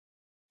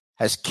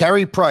Has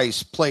Carey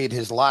Price played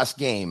his last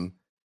game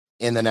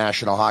in the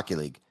National Hockey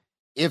League?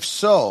 If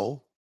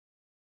so,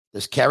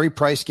 does Carey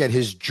Price get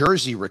his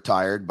jersey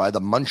retired by the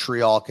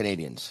Montreal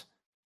Canadiens?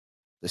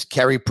 Does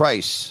Carey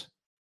Price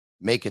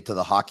make it to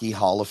the Hockey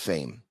Hall of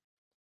Fame?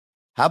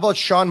 How about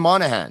Sean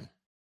Monahan?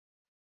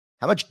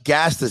 How much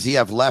gas does he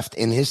have left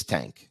in his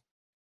tank?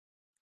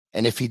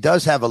 And if he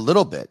does have a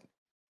little bit,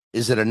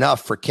 is it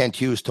enough for Kent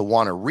Hughes to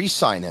want to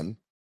re-sign him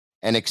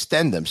and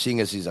extend him,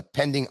 seeing as he's a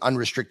pending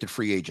unrestricted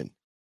free agent?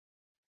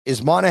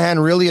 Is Monahan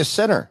really a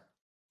center,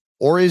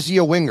 or is he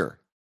a winger?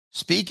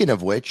 Speaking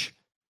of which,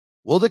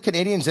 will the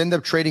Canadiens end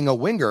up trading a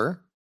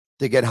winger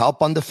to get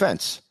help on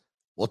defense?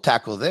 We'll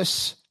tackle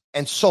this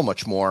and so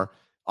much more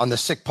on the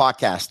Sick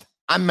Podcast.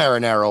 I'm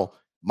Marinaro.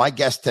 My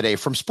guest today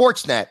from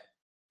Sportsnet,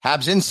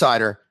 Habs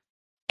insider,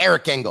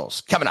 Eric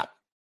Engels. Coming up.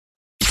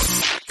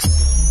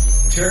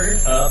 Turn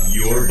up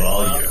your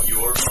volume.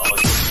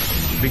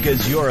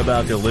 Because you're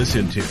about to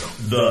listen to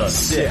The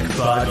Sick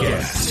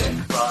Podcast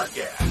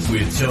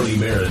with Tony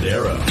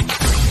Marinaro.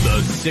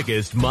 The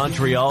sickest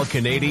Montreal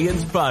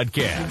Canadiens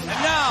podcast. And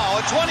now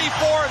a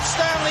 24th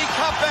Stanley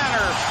Cup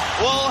banner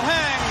will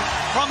hang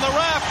from the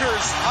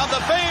rafters of the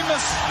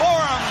famous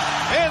Forum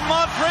in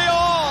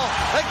Montreal.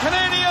 The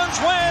Canadiens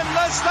win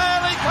the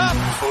Stanley Cup.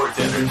 Sports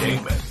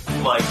entertainment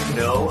like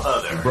no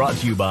other. Brought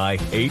to you by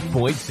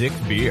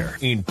 8.6 Beer,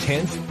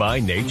 intense by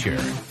nature,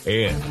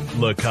 and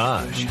La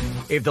Cage.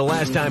 If the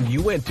last time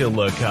you went to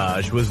La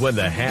Cage was when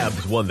the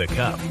Habs won the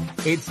Cup,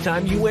 it's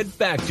time you went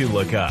back to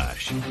La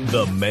Cage.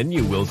 The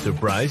menu will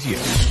surprise you.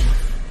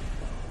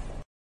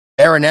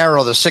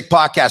 Marinaro, the Sick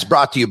Podcast,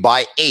 brought to you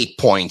by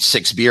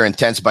 8.6 Beer,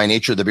 intense by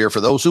nature, the beer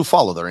for those who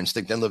follow their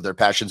instinct and live their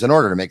passions in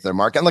order to make their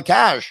mark. And La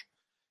Cage.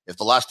 If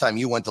the last time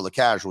you went to La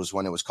Cage was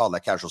when it was called La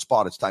Casual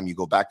Spot, it's time you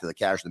go back to La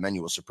Cage. The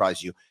menu will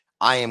surprise you.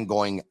 I am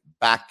going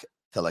back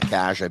to La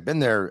Cage. I've been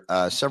there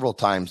several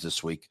times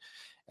this week,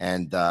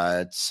 and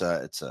it's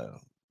a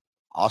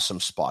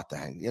awesome spot to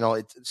hang. You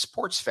know,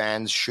 sports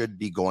fans should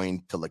be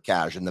going to La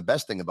Cage, and the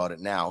best thing about it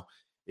now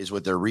is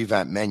with their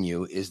revamped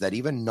menu is that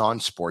even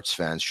non-sports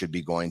fans should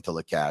be going to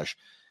La Cage.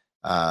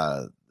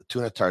 The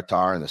tuna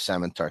tartare and the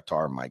salmon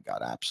tartare, my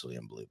God, absolutely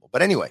unbelievable.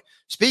 But anyway,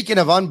 speaking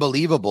of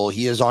unbelievable,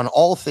 he is on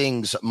all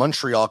things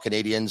Montreal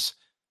Canadiens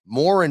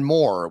more and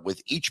more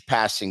with each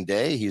passing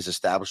day. He's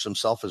established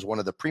himself as one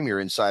of the premier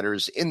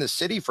insiders in the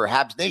city for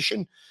Habs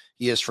Nation.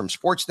 He is from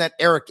Sportsnet.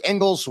 Eric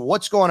Engels,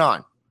 what's going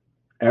on?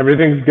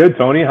 Everything's good,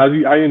 Tony. How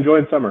you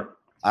enjoying summer?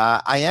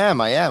 I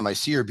am. I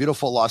see your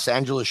beautiful Los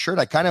Angeles shirt.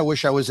 I kind of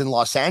wish I was in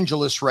Los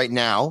Angeles right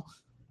now.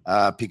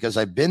 Because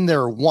I've been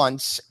there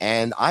once,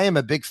 and I am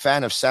a big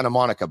fan of Santa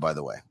Monica, by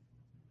the way.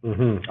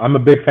 Mm-hmm. I'm a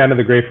big fan of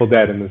the Grateful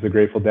Dead, and there's a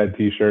Grateful Dead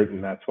T-shirt,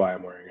 and that's why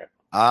I'm wearing it.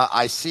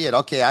 I see it.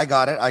 Okay, I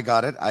got it.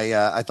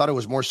 I thought it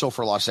was more so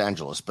for Los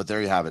Angeles, but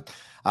there you have it.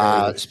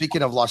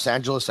 Speaking of Los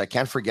Angeles, I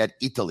can't forget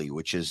Italy,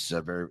 which is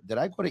very. Did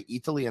I go to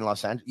Italy in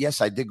Los Angeles? Yes,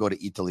 I did go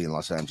to Italy in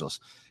Los Angeles,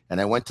 and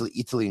I went to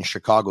Italy in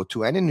Chicago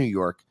too, and in New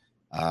York.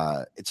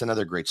 It's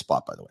another great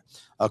spot, by the way.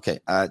 Okay,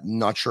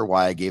 not sure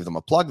why I gave them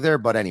a plug there,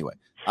 but anyway.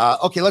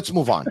 Okay, let's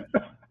move on.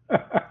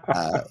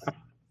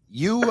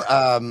 You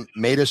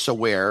made us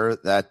aware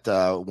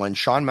that when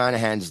Sean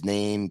Monahan's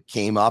name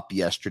came up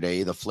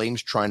yesterday, the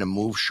Flames trying to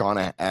move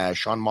Sean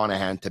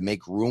Monahan to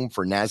make room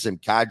for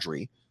Nazem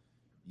Kadri.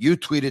 You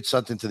tweeted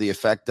something to the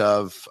effect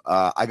of,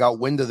 I got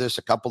wind of this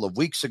a couple of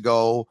weeks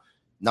ago,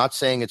 not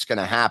saying it's going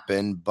to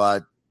happen,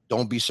 but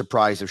don't be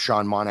surprised if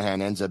Sean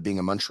Monahan ends up being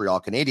a Montreal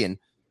Canadian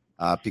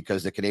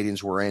because the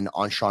Canadiens were in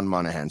on Sean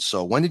Monahan.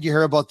 So when did you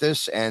hear about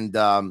this? And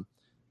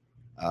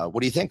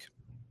what do you think?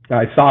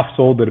 I soft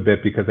sold it a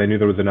bit because I knew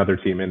there was another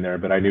team in there,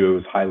 but I knew it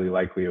was highly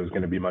likely it was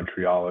going to be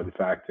Montreal. In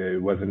fact,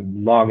 it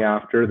wasn't long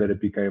after that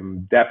it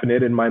became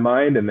definite in my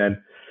mind. And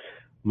then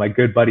my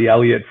good buddy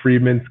Elliot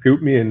Friedman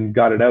scooped me and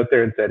got it out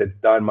there and said, it's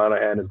done.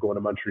 Monahan is going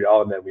to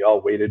Montreal. And then we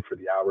all waited for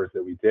the hours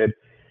that we did.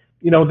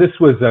 You know, this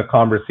was a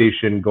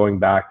conversation going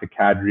back to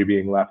Kadri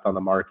being left on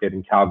the market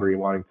and Calgary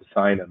wanting to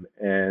sign him.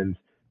 And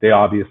they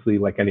obviously,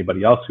 like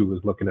anybody else who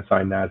was looking to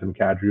sign Nazem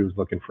Kadri, was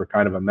looking for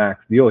kind of a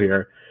max deal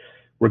here.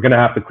 We're going to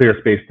have to clear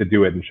space to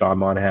do it. And Sean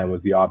Monahan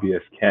was the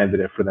obvious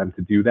candidate for them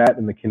to do that.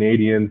 And the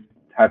Canadiens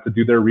had to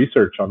do their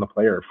research on the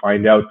player,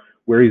 find out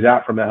where he's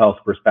at from a health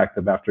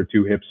perspective after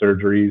 2 hip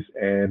surgeries,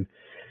 and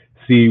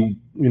see,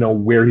 you know,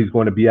 where he's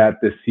going to be at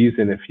this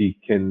season if he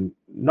can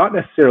not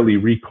necessarily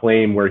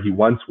reclaim where he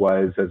once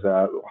was as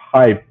a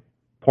high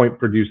point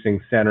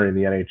producing center in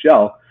the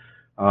NHL,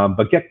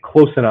 but get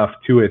close enough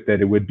to it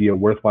that it would be a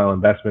worthwhile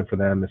investment for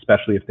them,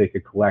 especially if they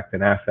could collect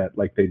an asset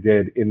like they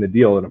did in the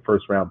deal in a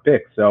first round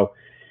pick. So,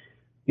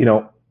 you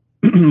know,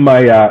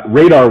 my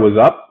radar was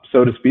up,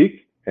 so to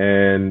speak,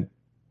 and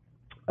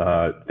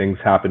things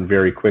happened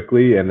very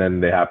quickly, and then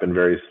they happened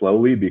very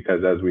slowly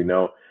because, as we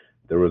know,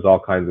 there was all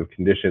kinds of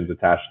conditions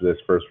attached to this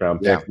first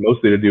round pick,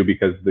 mostly to do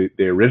because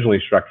they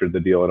originally structured the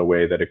deal in a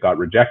way that it got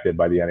rejected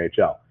by the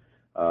NHL.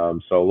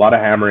 So a lot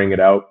of hammering it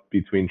out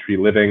between Tree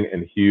Living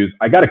and Hughes.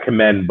 I got to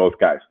commend both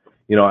guys.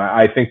 You know,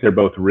 I think they're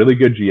both really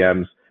good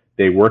GMs.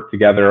 They work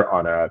together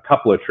on a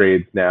couple of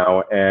trades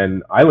now.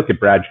 And I look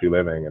at Brad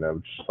Treliving and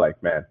I'm just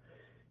like, man,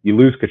 you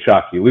lose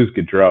Tkachuk, you lose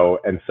Gaudreau,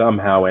 and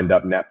somehow end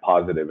up net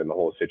positive in the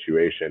whole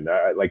situation.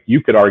 Like,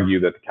 you could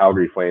argue that the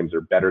Calgary Flames are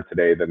better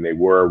today than they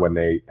were when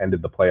they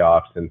ended the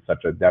playoffs in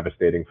such a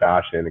devastating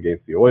fashion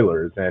against the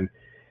Oilers. And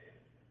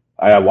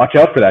watch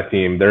out for that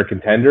team. They're a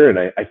contender. And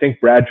I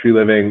think Brad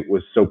Treliving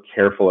was so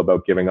careful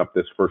about giving up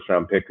this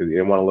first-round pick because he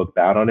didn't want to look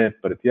bad on it.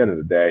 But at the end of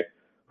the day,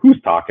 who's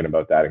talking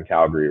about that in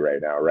Calgary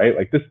right now, right?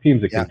 Like, this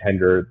team's a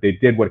contender. They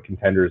did what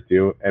contenders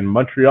do. And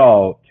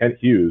Montreal, Kent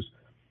Hughes,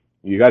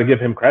 you got to give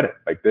him credit.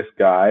 Like, this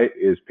guy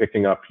is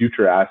picking up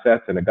future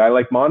assets, and a guy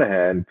like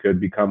Monahan could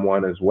become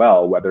one as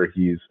well, whether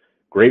he's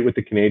great with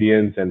the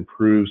Canadians and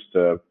proves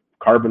to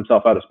carve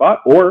himself out a spot,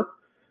 or,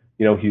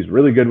 you know, he's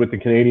really good with the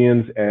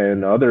Canadians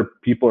and other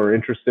people are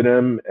interested in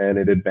him, and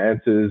it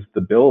advances the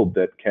build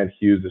that Kent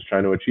Hughes is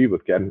trying to achieve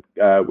with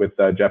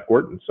Jeff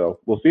Gorton. So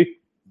we'll see.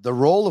 The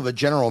role of a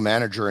general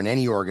manager in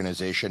any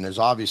organization is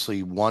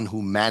obviously one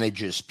who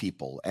manages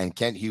people, and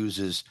Kent Hughes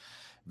is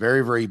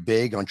very, very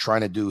big on trying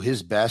to do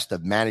his best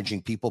of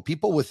managing people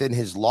within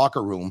his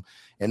locker room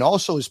and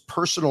also his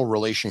personal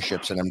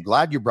relationships. And I'm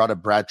glad you brought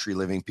up Brad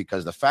Treliving,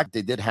 because the fact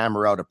they did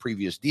hammer out a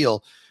previous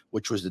deal,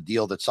 which was the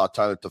deal that saw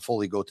Tyler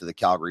Toffoli go to the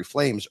Calgary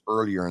Flames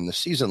earlier in the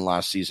season,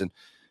 last season,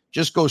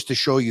 just goes to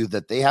show you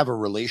that they have a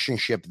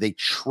relationship. They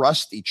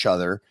trust each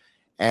other,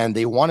 and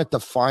they wanted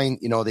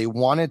to they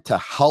wanted to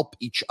help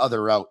each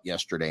other out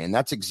yesterday. And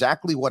that's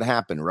exactly what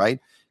happened, right?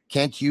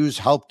 Kent Hughes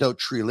helped out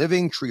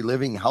Treliving.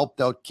 Treliving helped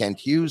out Kent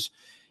Hughes.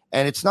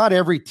 And it's not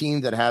every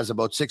team that has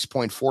about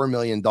 $6.4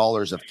 million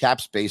of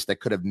cap space that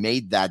could have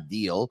made that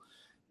deal.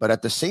 But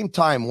at the same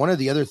time, one of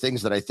the other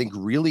things that I think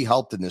really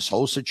helped in this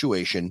whole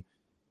situation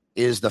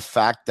is the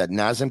fact that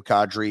Nazem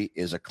Kadri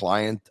is a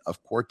client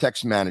of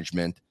Cortex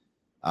Management,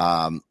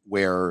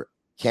 where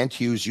Kent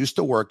Hughes used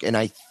to work. And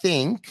I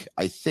think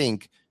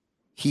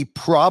he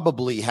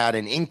probably had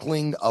an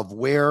inkling of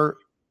where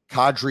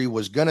Kadri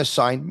was going to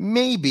sign.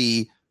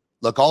 Maybe,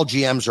 look, all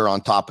GMs are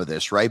on top of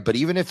this, right? But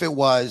even if it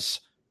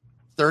was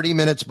 30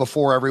 minutes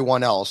before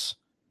everyone else,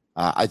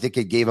 I think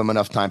it gave him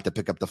enough time to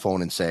pick up the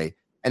phone and say,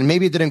 and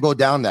maybe it didn't go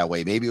down that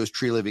way. Maybe it was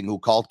Treliving who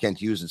called Kent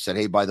Hughes and said,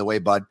 hey, by the way,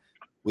 bud,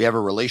 we have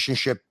a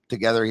relationship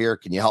together here.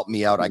 Can you help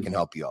me out? I can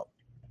help you out.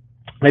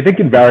 I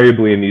think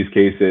invariably in these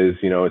cases,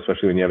 you know,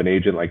 especially when you have an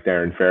agent like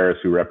Darren Ferris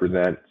who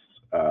represents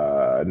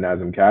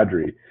Nazem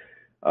Kadri,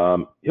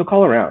 he'll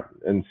call around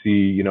and see,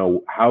 you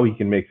know, how he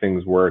can make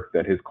things work,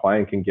 that his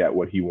client can get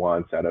what he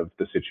wants out of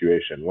the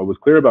situation. What was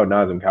clear about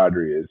Nazem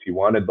Kadri is he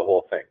wanted the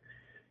whole thing.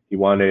 He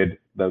wanted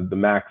the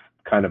max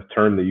kind of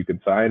term that you could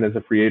sign as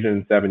a free agent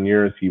in 7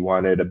 years. He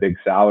wanted a big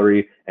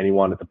salary, and he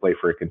wanted to play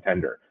for a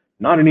contender.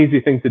 Not an easy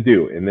thing to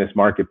do in this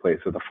marketplace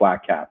with a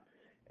flat cap.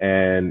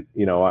 And,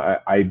 you know,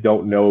 I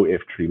don't know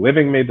if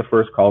Treliving made the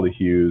first call to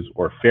Hughes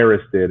or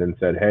Ferris did and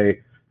said,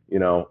 hey, you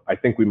know, I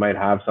think we might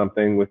have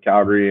something with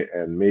Calgary,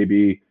 and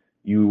maybe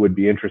you would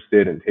be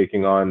interested in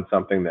taking on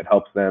something that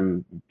helps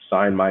them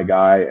sign my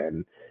guy.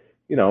 And,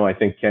 you know, I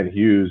think Kent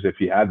Hughes, if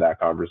he had that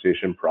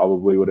conversation,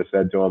 probably would have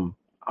said to him,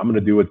 I'm going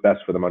to do what's best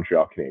for the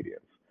Montreal Canadiens.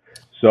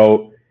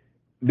 So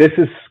this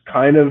is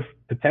kind of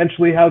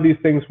potentially how these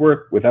things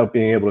work without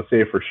being able to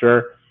say for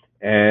sure.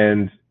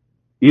 And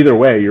either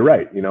way, you're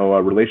right. You know,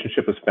 a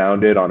relationship was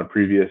founded on a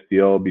previous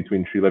deal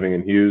between Treliving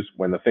and Hughes.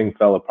 When the thing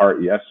fell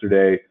apart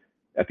yesterday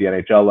at the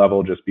NHL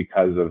level, just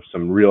because of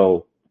some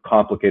real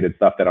complicated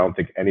stuff that I don't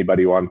think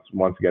anybody wants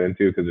to get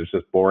into because it's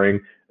just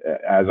boring,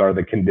 as are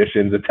the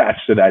conditions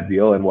attached to that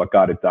deal and what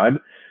got it done.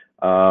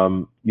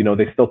 You know,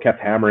 they still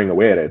kept hammering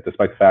away at it,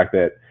 despite the fact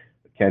that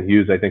Kent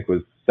Hughes, I think,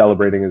 was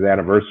celebrating his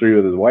anniversary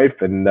with his wife,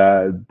 and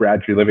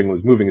Brad Treliving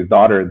was moving his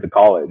daughter into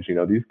college. You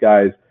know, these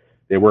guys,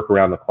 they work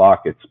around the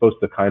clock. It's supposed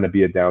to kind of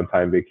be a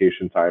downtime,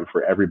 vacation time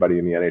for everybody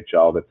in the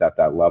NHL that's at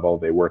that level.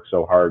 They work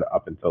so hard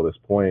up until this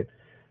point.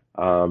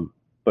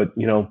 But,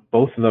 you know,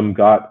 both of them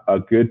got a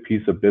good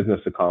piece of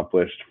business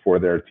accomplished for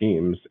their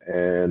teams,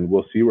 and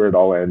we'll see where it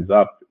all ends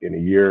up in a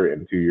year,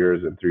 in 2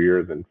 years, in 3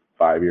 years, in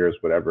 5 years,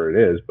 whatever it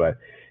is. But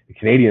the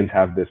Canadians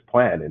have this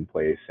plan in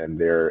place, and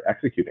they're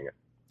executing it.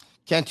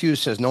 Kent Hughes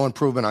says no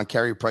improvement on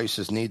Carey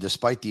Price's knee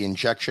despite the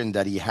injection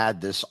that he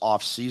had this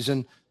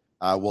offseason.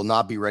 Will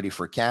not be ready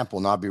for camp, will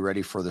not be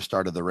ready for the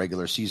start of the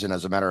regular season.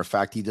 As a matter of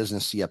fact, he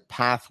doesn't see a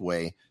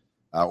pathway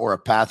or a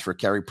path for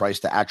Carey Price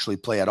to actually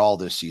play at all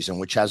this season,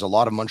 which has a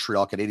lot of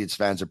Montreal Canadiens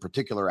fans in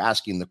particular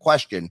asking the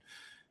question,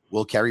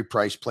 will Carey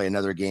Price play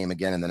another game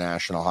again in the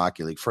National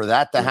Hockey League? For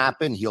that to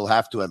happen, he'll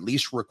have to at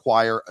least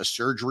require a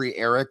surgery,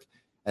 Eric,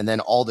 and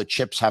then all the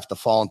chips have to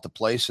fall into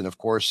place. And of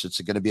course,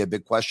 it's going to be a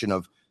big question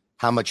of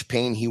how much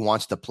pain he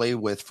wants to play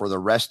with for the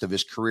rest of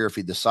his career if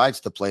he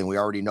decides to play. And we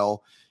already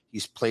know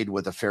he's played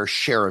with a fair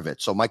share of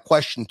it. So my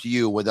question to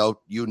you,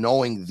 without you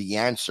knowing the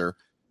answer,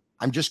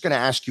 I'm just going to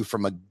ask you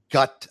from a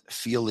gut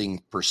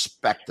feeling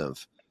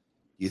perspective.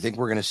 Do you think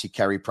we're going to see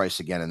Carey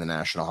Price again in the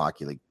National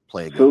Hockey League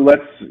play again. So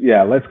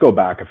let's go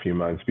back a few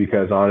months,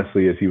 because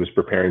honestly, as he was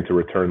preparing to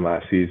return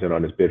last season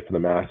on his bid for the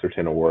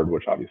Masterton Award,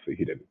 which obviously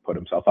he didn't put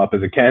himself up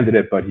as a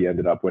candidate, but he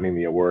ended up winning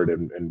the award,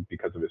 and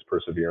because of his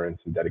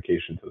perseverance and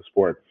dedication to the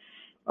sport.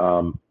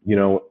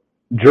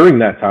 During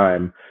that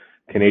time,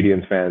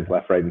 Canadiens fans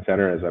left, right, and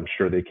center, as I'm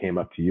sure they came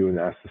up to you and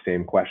asked the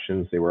same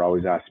questions. They were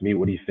always asking me,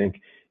 what do you think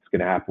is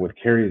going to happen with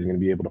Carey? Is he going to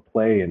be able to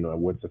play? And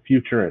what's the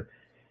future?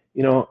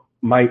 And,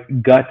 my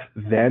gut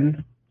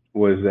then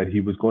was that he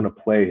was going to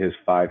play his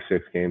 5-6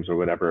 games or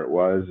whatever it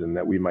was, and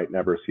that we might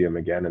never see him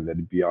again, and that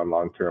he'd be on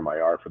long-term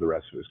IR for the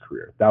rest of his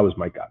career. That was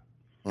my gut.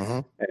 Mm-hmm.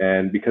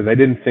 And because I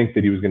didn't think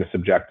that he was going to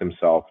subject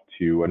himself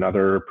to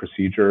another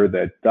procedure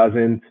that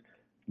doesn't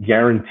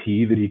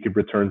guarantee that he could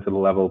return to the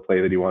level of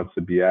play that he wants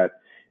to be at.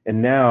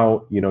 And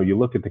now, you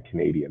look at the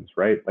Canadiens,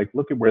 right? Like,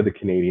 look at where the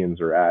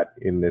Canadiens are at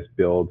in this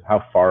build,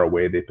 how far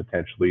away they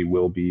potentially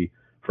will be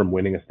from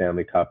winning a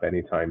Stanley Cup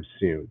anytime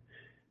soon.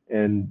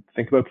 And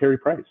think about Carey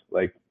Price.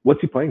 Like, what's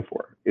he playing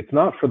for? It's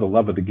not for the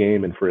love of the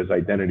game and for his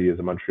identity as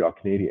a Montreal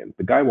Canadian.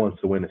 The guy wants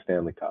to win a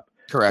Stanley Cup.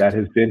 Correct. That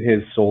has been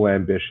his sole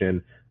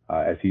ambition,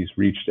 as he's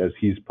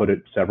put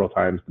it several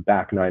times, the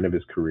back nine of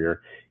his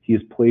career. He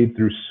has played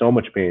through so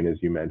much pain, as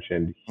you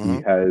mentioned. Mm-hmm.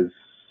 He has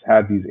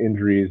had these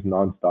injuries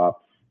nonstop.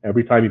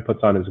 Every time he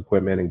puts on his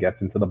equipment and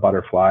gets into the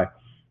butterfly,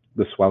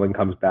 the swelling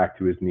comes back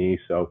to his knee.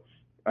 So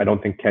I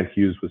don't think Kent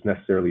Hughes was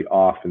necessarily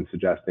off in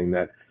suggesting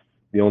that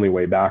the only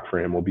way back for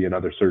him will be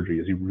another surgery.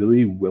 Is he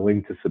really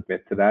willing to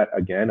submit to that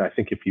again? I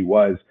think if he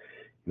was,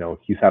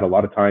 he's had a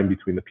lot of time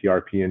between the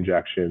PRP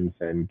injections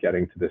and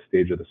getting to this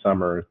stage of the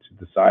summer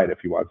to decide if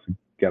he wants to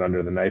get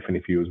under the knife. And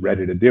if he was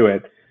ready to do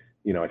it,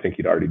 I think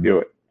he'd already do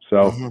it.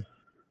 So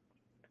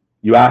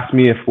You ask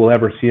me if we'll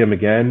ever see him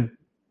again.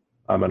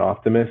 I'm an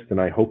optimist, and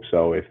I hope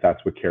so, if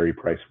that's what Carey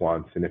Price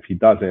wants. And if he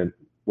doesn't,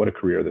 what a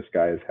career this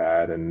guy has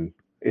had. And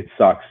it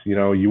sucks. You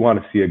want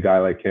to see a guy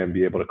like him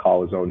be able to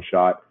call his own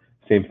shot.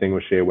 Same thing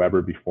with Shea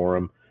Weber before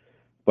him.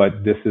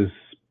 But this is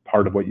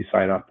part of what you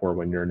sign up for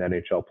when you're an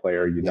NHL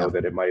player. You know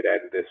that it might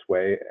end this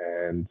way.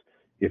 And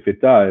if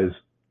it does,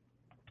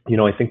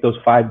 I think those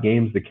 5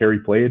 games that Carey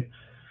played,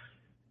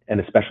 and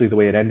especially the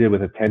way it ended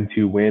with a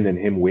 10-2 win and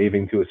him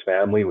waving to his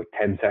family with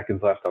 10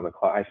 seconds left on the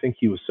clock, I think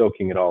he was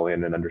soaking it all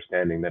in and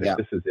understanding that if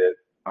this is it,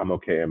 I'm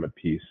okay, I'm at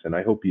peace. And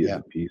I hope he is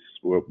at peace,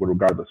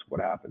 regardless of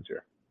what happens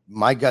here.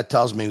 My gut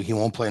tells me he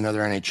won't play another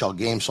NHL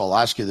game, so I'll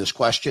ask you this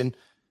question.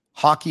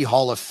 Hockey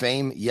Hall of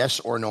Fame, yes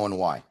or no, and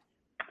why?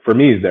 For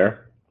me, he's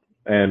there.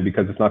 And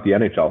because it's not the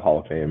NHL Hall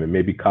of Fame, and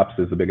maybe Cups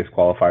is the biggest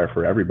qualifier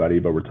for everybody,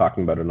 but we're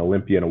talking about an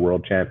Olympian, a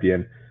world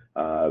champion.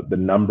 The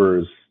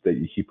numbers that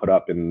he put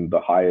up in the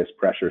highest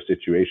pressure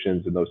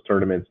situations in those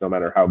tournaments, no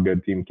matter how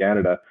good Team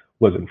Canada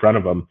was in front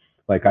of him.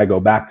 Like, I go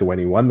back to when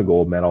he won the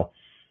gold medal.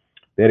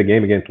 They had a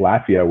game against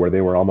Latvia where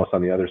they were almost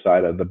on the other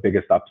side of the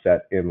biggest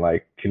upset in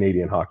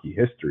Canadian hockey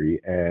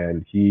history.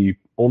 And he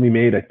only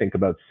made, I think,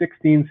 about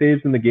 16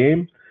 saves in the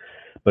game.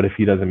 But if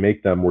he doesn't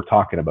make them, we're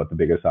talking about the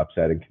biggest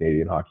upset in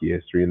Canadian hockey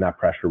history. And that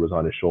pressure was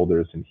on his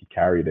shoulders, and he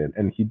carried it.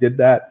 And he did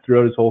that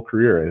throughout his whole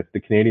career. And if the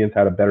Canadians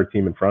had a better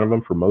team in front of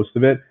him for most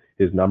of it,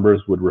 his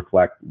numbers would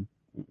reflect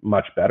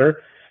much better.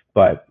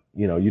 But,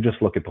 you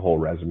just look at the whole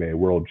resume.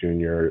 World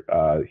Junior,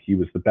 he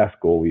was the best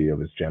goalie of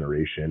his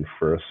generation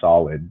for a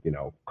solid,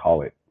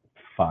 call it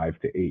 5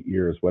 to 8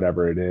 years,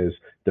 whatever it is.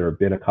 There have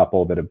been a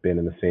couple that have been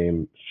in the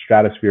same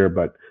stratosphere,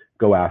 but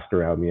go ask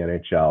around the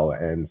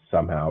NHL, and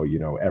somehow,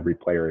 every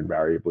player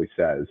invariably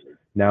says,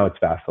 now it's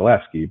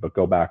Vasilevsky, but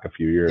go back a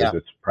few years,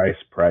 it's Price.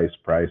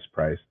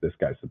 This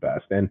guy's the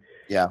best. And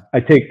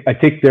I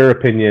take their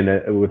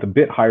opinion with a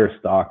bit higher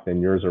stock than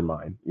yours or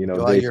mine. They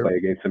play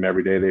against him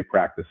every day. They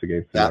practice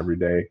against him every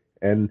day.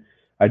 And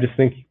I just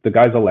think the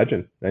guy's a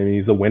legend. I mean,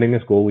 he's the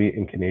winningest goalie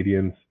in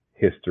Canadiens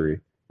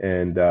history.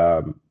 And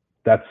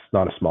that's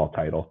not a small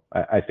title.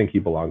 I think he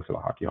belongs to the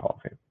Hockey Hall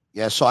of Fame.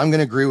 Yeah, so I'm going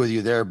to agree with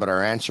you there, but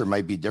our answer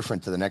might be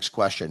different to the next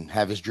question.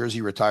 Have his jersey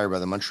retired by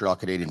the Montreal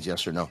Canadiens,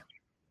 yes or no?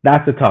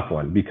 That's a tough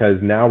one, because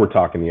now we're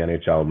talking the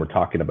NHL and we're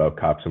talking about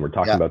cups and we're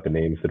talking about the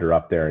names that are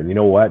up there. And you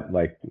know what?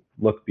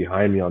 Look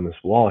behind me on this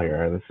wall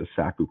here. This is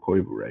Saku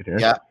Koivu right here.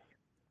 Yeah.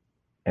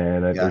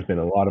 And there's been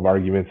a lot of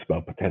arguments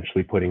about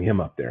potentially putting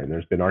him up there. And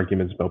there's been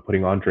arguments about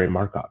putting Andrei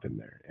Markov in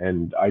there.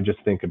 And I just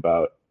think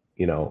about,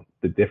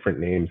 the different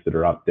names that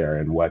are up there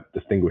and what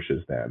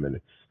distinguishes them. And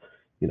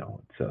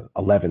it's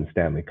 11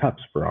 Stanley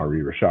Cups for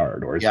Henri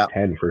Richard, or it's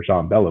 10 for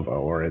Jean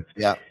Beliveau, or it's,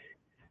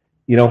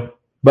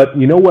 but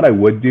what I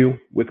would do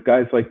with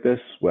guys like this,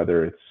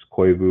 whether it's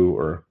Koivu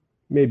or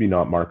maybe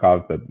not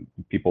Markov, but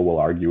people will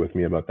argue with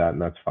me about that,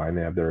 and that's fine.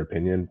 They have their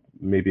opinion.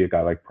 Maybe a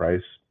guy like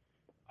Price,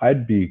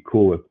 I'd be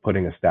cool with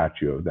putting a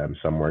statue of them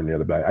somewhere near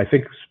the back. I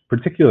think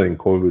particularly in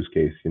Koivu's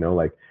case,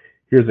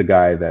 here's a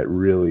guy that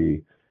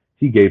really,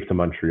 he gave to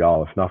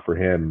Montreal. If not for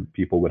him,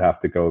 people would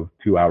have to go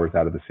 2 hours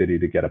out of the city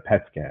to get a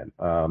PET scan.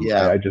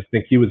 I just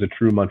think he was a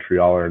true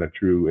Montrealer and a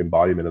true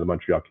embodiment of the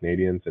Montreal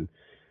Canadiens. And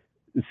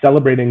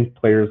celebrating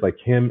players like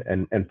him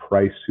and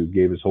Price, who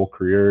gave his whole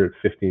career,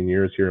 15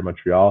 years here in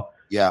Montreal.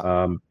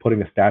 Yeah.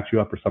 Putting a statue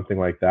up or something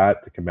like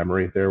that to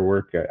commemorate their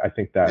work, I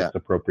think that's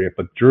appropriate.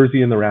 But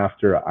jersey in the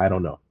rafter, I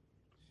don't know.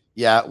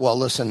 Yeah, well,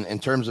 listen, in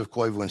terms of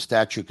Koivu and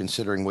statue,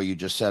 considering what you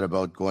just said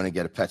about going to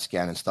get a PET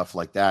scan and stuff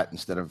like that,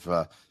 instead of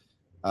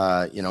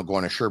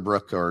going to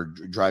Sherbrooke or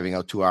driving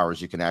out 2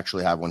 hours, you can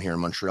actually have one here in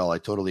Montreal. I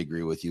totally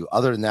agree with you.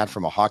 Other than that,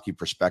 from a hockey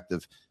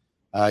perspective,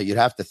 you'd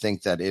have to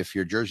think that if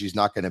your jersey's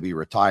not going to be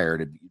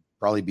retired, it'd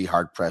probably be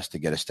hard pressed to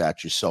get a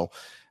statue. So,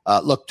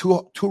 look,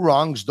 two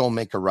wrongs don't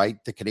make a right.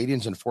 The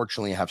Canadians,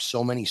 unfortunately, have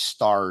so many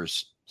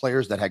stars,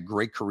 players that had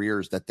great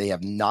careers, that they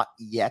have not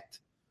yet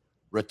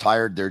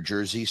retired their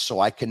jersey. So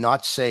I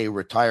cannot say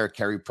retire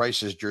Carey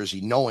Price's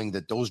jersey knowing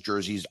that those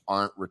jerseys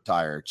aren't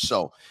retired.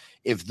 So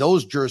if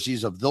those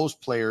jerseys of those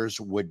players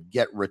would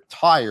get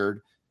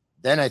retired,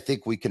 then I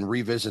think we can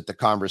revisit the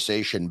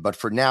conversation. But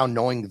for now,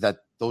 knowing that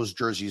those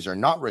jerseys are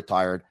not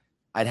retired,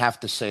 I'd have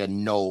to say a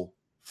no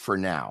for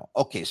now.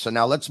 Okay, so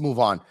now let's move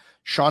on.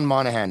 Sean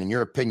Monahan, in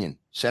your opinion,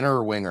 center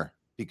or winger?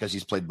 Because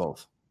he's played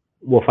both.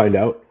 We'll find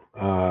out.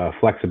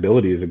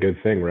 Flexibility is a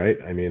good thing, right?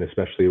 I mean,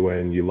 especially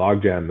when you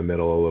logjam the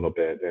middle a little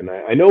bit. And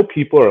I know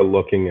people are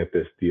looking at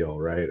this deal,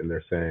 right? And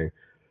they're saying,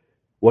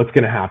 what's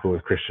going to happen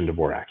with Christian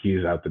Dvorak?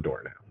 He's out the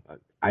door now.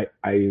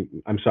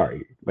 I'm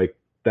sorry. Like,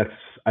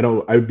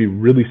 I would be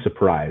really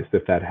surprised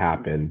if that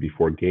happened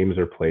before games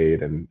are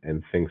played and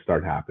things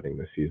start happening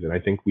this season. I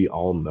think we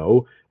all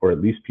know, or at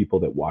least people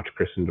that watched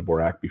Christian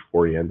Dvorak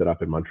before he ended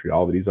up in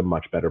Montreal, that he's a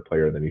much better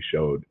player than he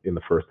showed in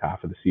the first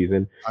half of the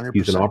season. 100%.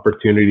 He's an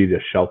opportunity to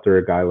shelter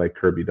a guy like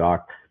Kirby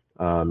Dach.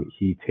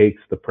 He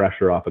takes the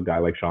pressure off a guy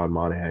like Sean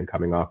Monahan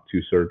coming off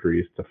 2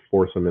 surgeries to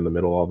force him in the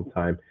middle all the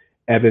time.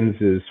 Evans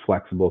is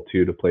flexible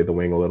too, to play the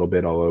wing a little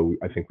bit, although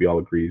I think we all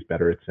agree he's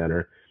better at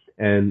center.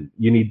 And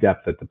you need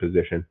depth at the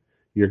position.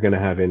 You're going to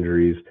have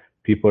injuries.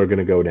 People are going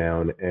to go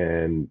down.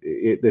 And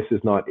this is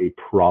not a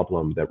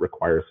problem that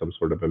requires some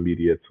sort of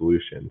immediate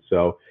solution.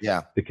 So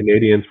the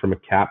Canadians, from a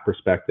cap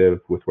perspective,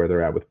 with where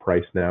they're at with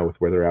Price now, with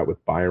where they're at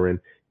with Byron,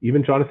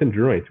 even Jonathan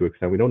Drouin to an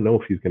extent, we don't know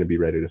if he's going to be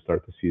ready to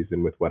start the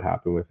season with what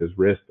happened with his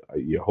wrist.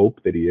 You hope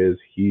that he is.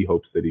 He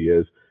hopes that he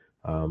is.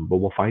 But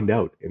we'll find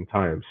out in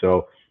time.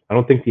 So I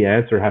don't think the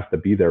answer has to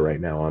be there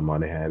right now on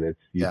Monahan. It's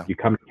you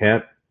come to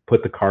camp,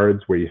 put the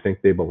cards where you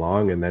think they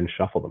belong, and then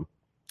shuffle them.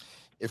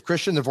 If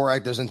Christian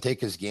Dvorak doesn't take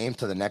his game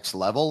to the next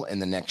level in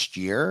the next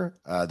year,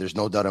 there's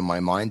no doubt in my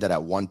mind that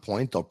at one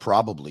point they'll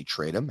probably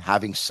trade him.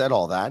 Having said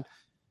all that,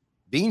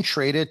 being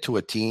traded to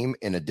a team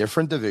in a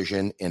different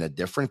division, in a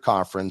different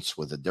conference,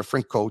 with a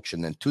different coach,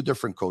 and then 2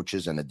 different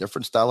coaches and a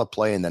different style of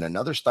play, and then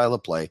another style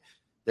of play,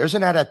 there's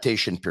an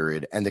adaptation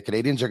period, and the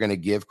Canadians are going to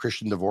give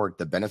Christian Dvorak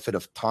the benefit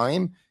of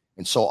time.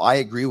 And so I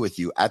agree with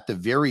you. At the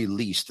very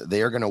least,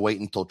 they are going to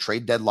wait until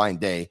trade deadline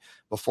day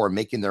before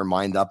making their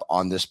mind up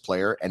on this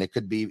player. And it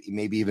could be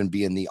maybe even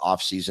be in the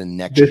offseason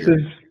next year.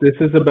 This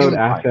is about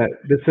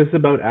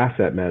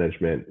asset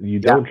management. You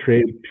don't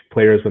trade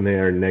players when they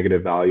are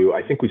negative value.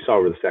 I think we saw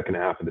over the second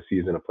half of the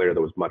season a player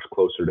that was much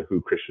closer to who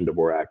Christian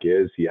Dvorak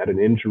is. He had an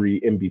injury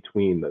in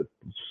between, the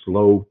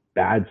slow,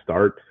 bad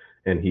start,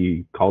 and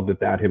he called it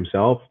that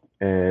himself,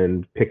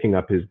 and picking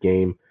up his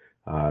game.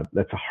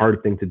 That's a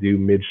hard thing to do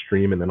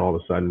midstream, and then all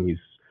of a sudden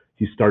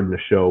he's starting to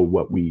show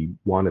what we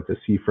wanted to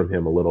see from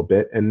him a little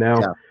bit. And now,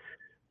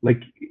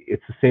 like,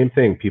 it's the same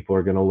thing. People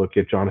are going to look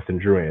at Jonathan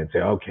Drouin and say,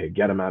 okay,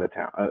 get him out of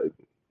town.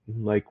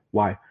 Like,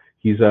 why?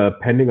 He's a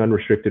pending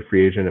unrestricted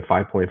free agent at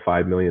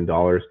 $5.5 million.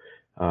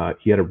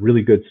 He had a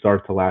really good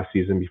start to last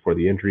season before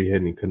the injury hit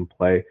and he couldn't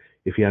play.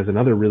 If he has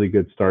another really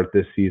good start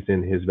this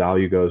season, his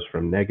value goes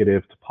from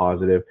negative to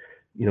positive.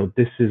 You know,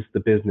 this is the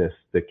business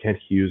that Kent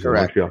Hughes and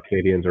Montreal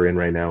Canadiens are in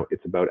right now.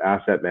 It's about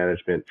asset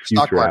management,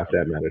 future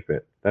asset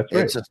management. That's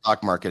right. It's a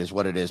stock market is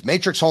what it is.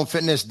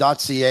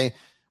 MatrixHomeFitness.ca.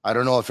 I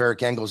don't know if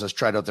Eric Engels has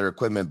tried out their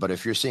equipment, but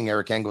if you're seeing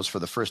Eric Engels for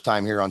the first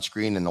time here on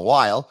screen in a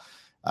while,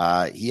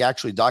 he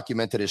actually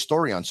documented his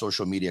story on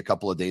social media a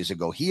couple of days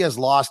ago. He has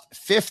lost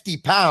 50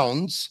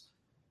 pounds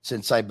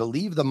since, I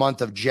believe, the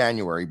month of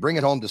January. Bring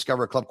it home.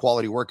 Discover a club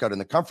quality workout in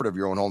the comfort of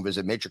your own home.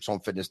 Visit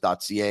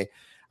MatrixHomeFitness.ca.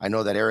 I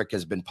know that Eric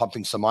has been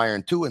pumping some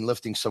iron too and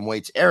lifting some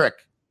weights. Eric,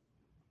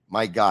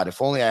 my God,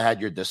 if only I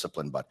had your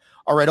discipline. But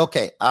all right,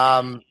 okay.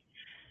 On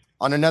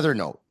another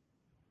note,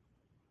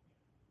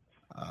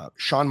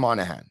 Sean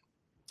Monahan,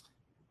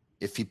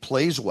 if he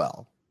plays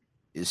well,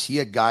 is he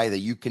a guy that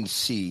you can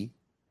see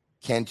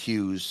Kent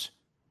Hughes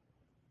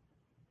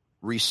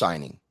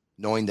re-signing,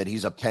 knowing that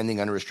he's a pending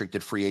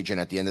unrestricted free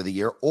agent at the end of the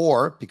year?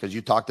 Or, because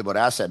you talked about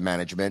asset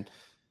management,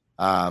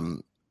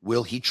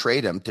 will he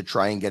trade him to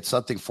try and get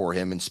something for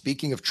him? And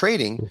speaking of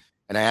trading,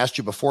 and I asked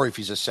you before if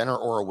he's a center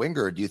or a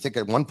winger, do you think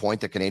at one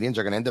point the Canadians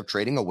are going to end up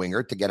trading a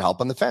winger to get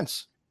help on the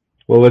fence?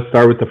 Well, let's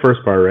start with the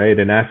first part, right?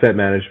 And asset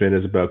management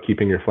is about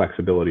keeping your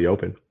flexibility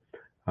open.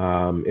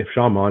 If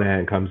Sean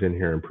Monahan comes in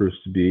here and proves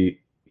to be,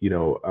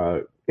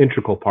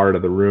 integral part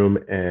of the room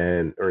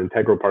or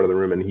integral part of the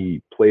room, and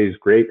he plays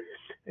great,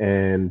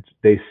 and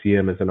they see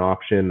him as an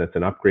option that's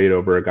an upgrade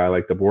over a guy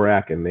like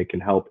Dvorak, and they can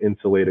help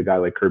insulate a guy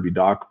like Kirby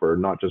Dach for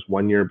not just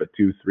 1 year, but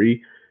 2,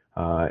 3.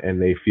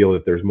 And they feel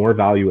that there's more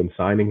value in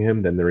signing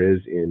him than there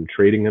is in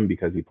trading him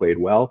because he played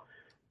well,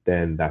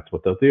 then that's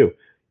what they'll do.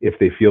 If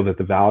they feel that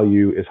the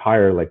value is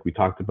higher, like we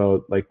talked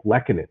about, like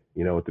Lehkonen,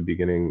 at the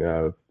beginning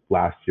of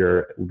last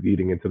year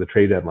leading into the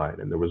trade deadline,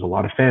 and there was a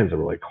lot of fans that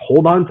were like,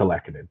 hold on to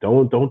Lehkonen,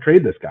 don't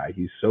trade this guy,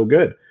 he's so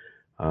good.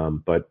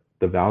 But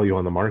the value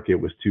on the market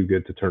was too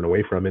good to turn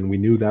away from, and we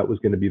knew that was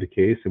going to be the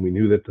case, and we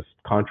knew that the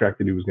contract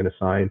that he was going to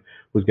sign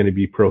was going to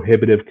be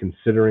prohibitive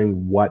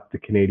considering what the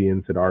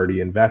Canadiens had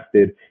already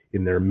invested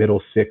in their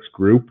middle six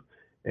group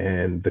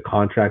and the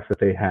contracts that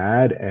they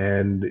had,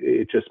 and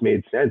it just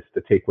made sense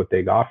to take what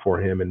they got for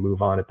him and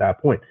move on at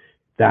that point.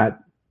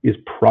 That is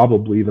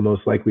probably the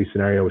most likely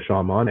scenario with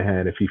Sean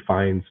Monahan if he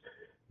finds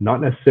not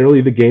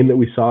necessarily the game that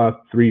we saw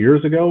 3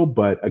 years ago,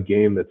 but a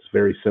game that's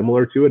very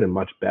similar to it and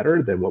much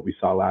better than what we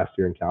saw last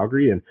year in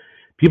Calgary. And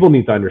people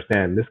need to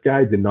understand this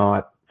guy did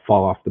not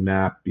fall off the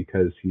map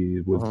because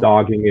he was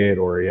dogging it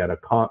or he had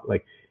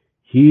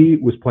he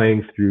was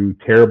playing through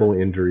terrible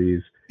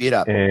injuries, beat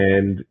up,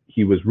 and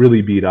he was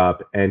really beat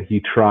up, and he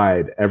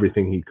tried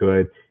everything he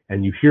could.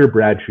 And you hear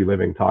Brad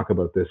Treliving talk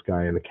about this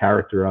guy and the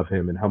character of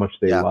him and how much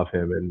they love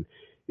him, and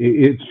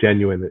it's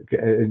genuine.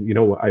 And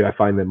I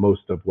find that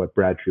most of what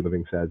Brad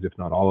Treliving says, if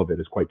not all of it,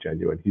 is quite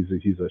genuine.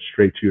 He's a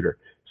straight shooter.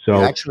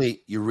 So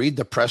actually, you read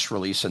the press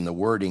release and the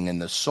wording,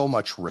 and there's so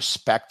much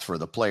respect for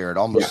the player. It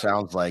almost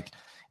sounds like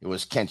it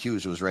was Kent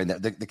Hughes who was right there.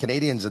 The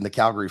Canadiens and the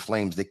Calgary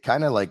Flames, they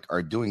kind of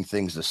are doing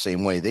things the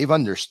same way. They've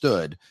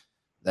understood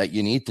that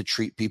you need to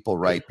treat people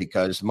right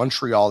because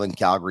Montreal and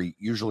Calgary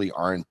usually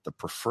aren't the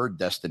preferred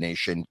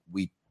destination.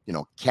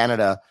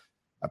 Canada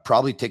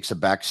probably takes a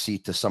back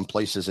seat to some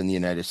places in the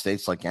United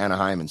States like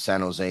Anaheim and San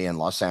Jose and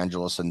Los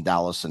Angeles and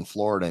Dallas and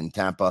Florida and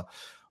Tampa,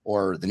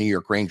 or the New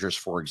York Rangers,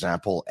 for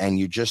example. And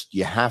you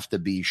have to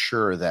be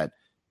sure that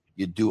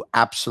you do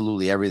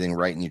absolutely everything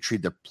right and you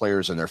treat the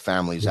players and their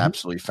families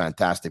absolutely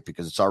fantastic,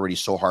 because it's already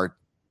so hard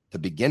to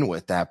begin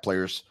with to have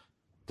players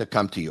to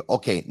come to you.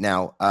 Okay,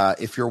 now,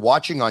 if you're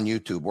watching on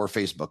YouTube or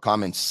Facebook,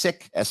 comment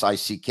SICK,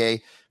 S-I-C-K.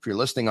 If you're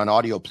listening on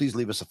audio, please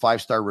leave us a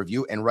 5-star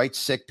review and write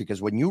SICK,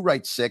 because when you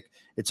write SICK,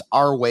 it's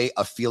our way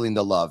of feeling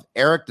the love.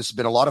 Eric, this has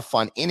been a lot of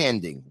fun. In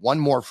ending, one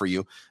more for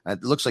you.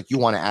 It looks like you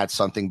want to add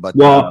something, but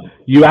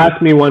you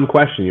asked me one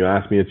question. You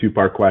asked me a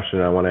 2-part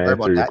question. I want to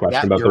answer your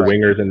question about the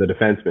wingers and the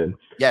defensemen.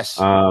 Yes.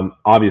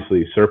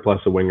 Obviously,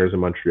 surplus of wingers in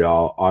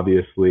Montreal.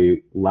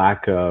 Obviously,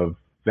 lack of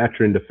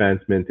veteran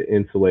defensemen to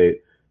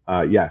insulate.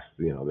 Yes,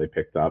 they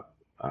picked up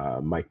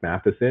Mike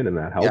Matheson, and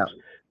that helps.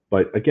 Yeah.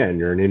 But again,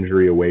 you're an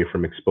injury away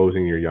from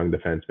exposing your young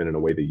defensemen in a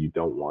way that you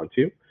don't want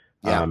to.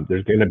 Yeah.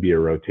 There's going to be a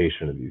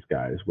rotation of these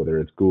guys, whether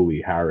it's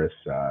Gooley, Harris,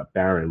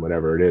 Barron,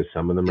 whatever it is.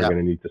 Some of them are going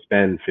to need to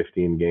spend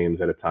 15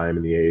 games at a time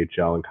in the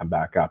AHL and come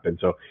back up. And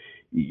so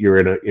you're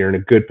in a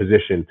good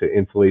position to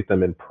insulate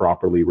them and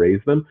properly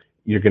raise them.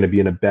 You're going to be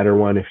in a better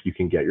one if you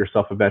can get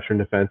yourself a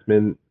veteran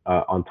defenseman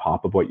on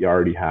top of what you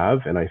already have.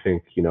 And I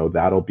think,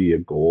 that'll be a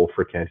goal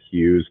for Kent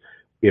Hughes.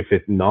 If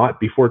it's not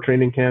before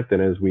training camp, then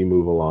as we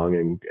move along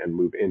and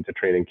move into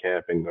training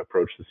camp and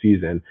approach the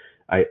season,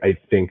 I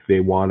think they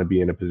want to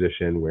be in a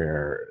position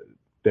where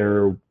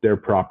they're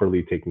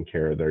properly taking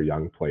care of their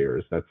young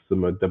players. That's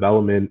the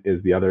development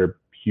is the other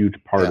huge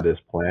part of this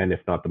plan,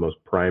 if not the most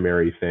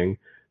primary thing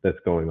that's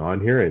going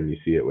on here. And you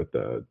see it with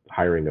the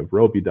hiring of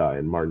Robida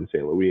and Martin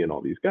St. Louis and all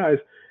these guys.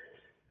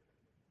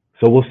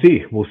 So we'll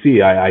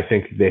see. I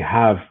think they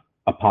have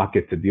a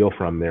pocket to deal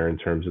from there in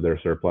terms of their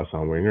surplus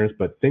on wingers,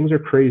 but things are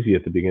crazy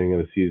at the beginning of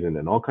the season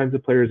and all kinds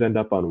of players end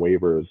up on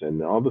waivers,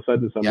 and all of a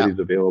sudden somebody's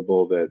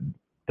available that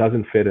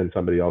doesn't fit in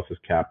somebody else's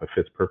cap, but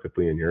fits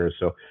perfectly in yours.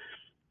 So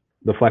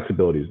the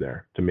flexibility is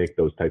there to make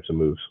those types of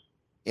moves.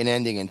 In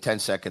ending in 10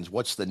 seconds,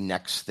 what's the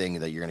next thing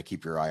that you're going to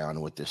keep your eye on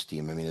with this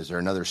team? I mean, is there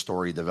another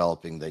story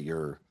developing that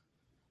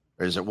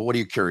what are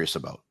you curious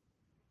about?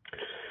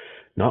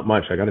 Not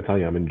much. I got to tell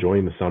you, I'm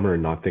enjoying the summer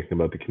and not thinking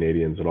about the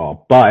Canadiens at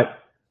all, but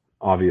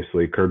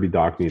obviously, Kirby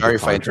Dach needs a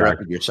contract. Sorry if I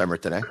interrupted your summer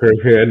today.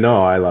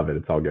 No, I love it.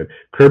 It's all good.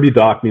 Kirby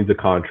Dach needs a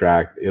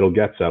contract. It'll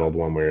get settled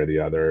one way or the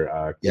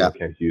other.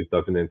 Kent Hughes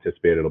doesn't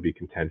anticipate it'll be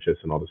contentious,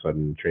 and all of a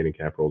sudden training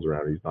camp rolls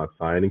around and he's not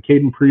signed. And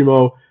Caden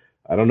Primo,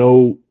 I don't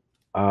know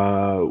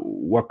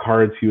what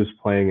cards he was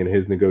playing in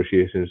his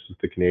negotiations with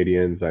the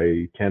Canadiens.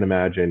 I can't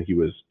imagine he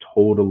was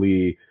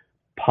totally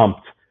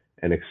pumped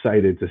and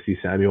excited to see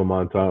Samuel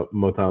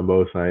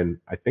Montembeault sign.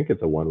 I think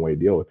it's a one-way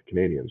deal with the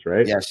Canadiens,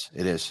 right? Yes,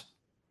 it is.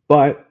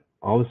 But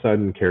all of a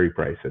sudden, Carey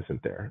Price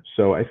isn't there.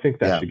 So I think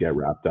that should get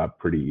wrapped up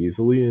pretty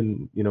easily.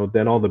 And,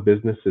 then all the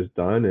business is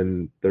done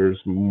and there's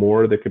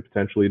more that could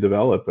potentially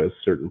develop as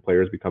certain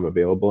players become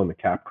available and the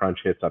cap crunch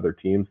hits other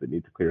teams that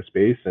need to clear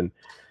space. And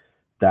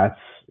that's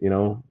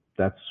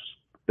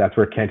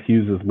where Kent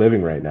Hughes is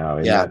living right now,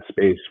 in that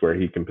space where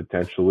he can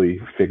potentially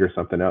figure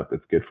something out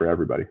that's good for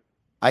everybody.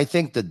 I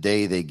think the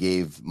day they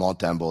gave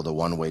Montembeault the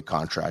one-way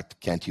contract,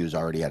 Kent Hughes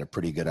already had a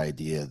pretty good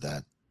idea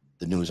that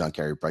the news on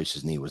Carey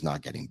Price's knee was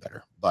not getting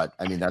better. But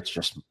I mean, that's.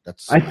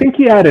 I think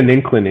he had an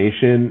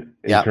inclination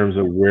in terms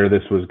of where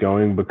this was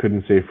going, but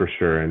couldn't say for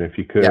sure. And if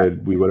he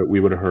could, we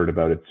would have heard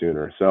about it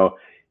sooner. So,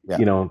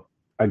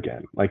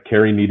 again, like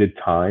Carey needed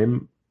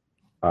time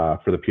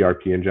for the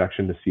PRP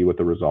injection to see what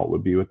the result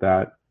would be with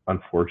that.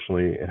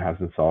 Unfortunately, it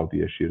hasn't solved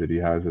the issue that he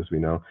has, as we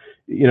know.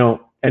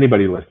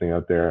 Anybody listening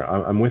out there,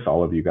 I'm with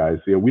all of you guys.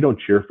 We don't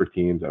cheer for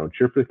teams. I don't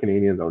cheer for the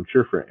Canadiens. I don't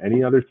cheer for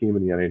any other team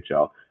in the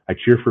NHL. I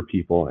cheer for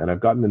people, and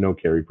I've gotten to know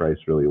Carey Price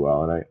really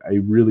well, and I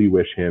really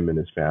wish him and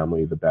his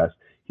family the best.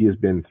 He has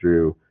been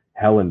through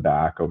hell and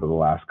back over the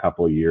last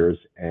couple of years,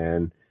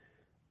 and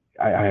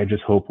I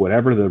just hope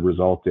whatever the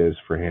result is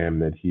for him,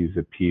 that he's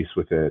at peace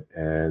with it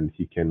and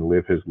he can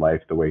live his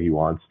life the way he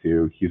wants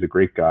to. He's a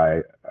great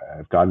guy.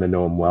 I've gotten to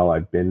know him well.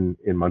 I've been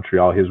in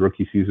Montreal. His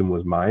rookie season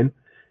was mine.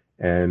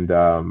 And,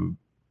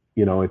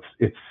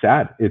 it's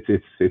sad.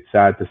 It's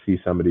sad to see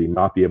somebody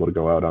not be able to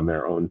go out on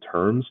their own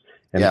terms.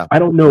 And I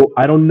don't know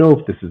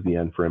if this is the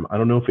end for him. I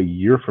don't know if a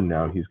year from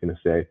now he's going to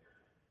say,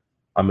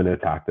 I'm going to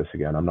attack this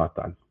again. I'm not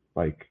done.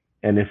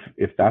 And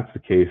if that's the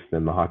case,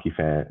 then the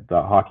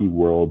hockey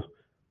world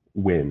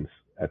wins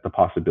at the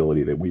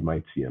possibility that we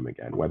might see him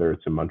again, whether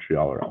it's in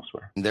Montreal or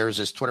elsewhere. There's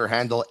his Twitter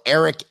handle,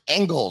 Eric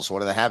Engels,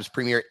 one of the Habs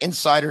premier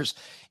insiders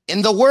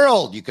in the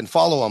world. You can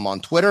follow him on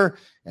Twitter,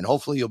 and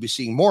hopefully you'll be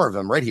seeing more of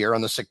him right here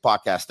on the Sick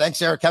Podcast.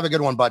 Thanks, Eric. Have a good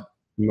one, bud.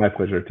 My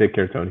pleasure. Take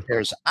care, Tony.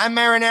 Cheers. I'm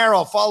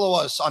Marinaro.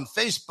 Follow us on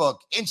Facebook,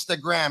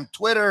 Instagram,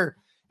 Twitter,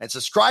 and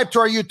subscribe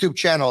to our YouTube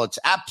channel. It's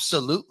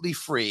absolutely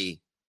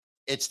free.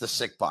 It's the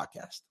Sick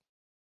Podcast.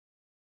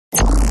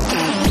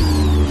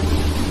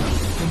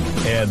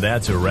 And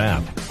that's a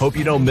wrap. Hope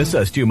you don't miss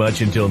us too much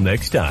until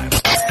next time.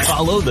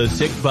 Follow the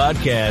Sick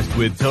Podcast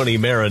with Tony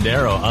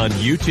Marinaro on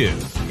YouTube,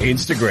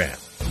 Instagram,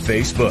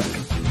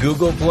 Facebook,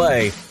 Google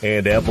Play,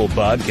 and Apple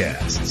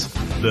Podcasts.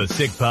 The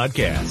Sick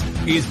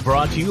Podcast is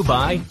brought to you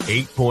by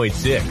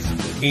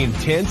 8.6,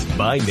 Intense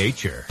by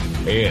Nature,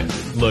 and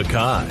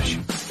Lacage.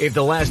 If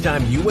the last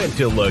time you went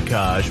to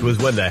Lacage was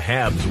when the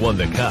Habs won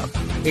the cup,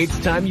 it's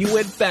time you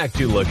went back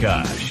to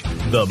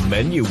Lacage. The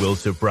menu will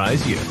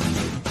surprise you.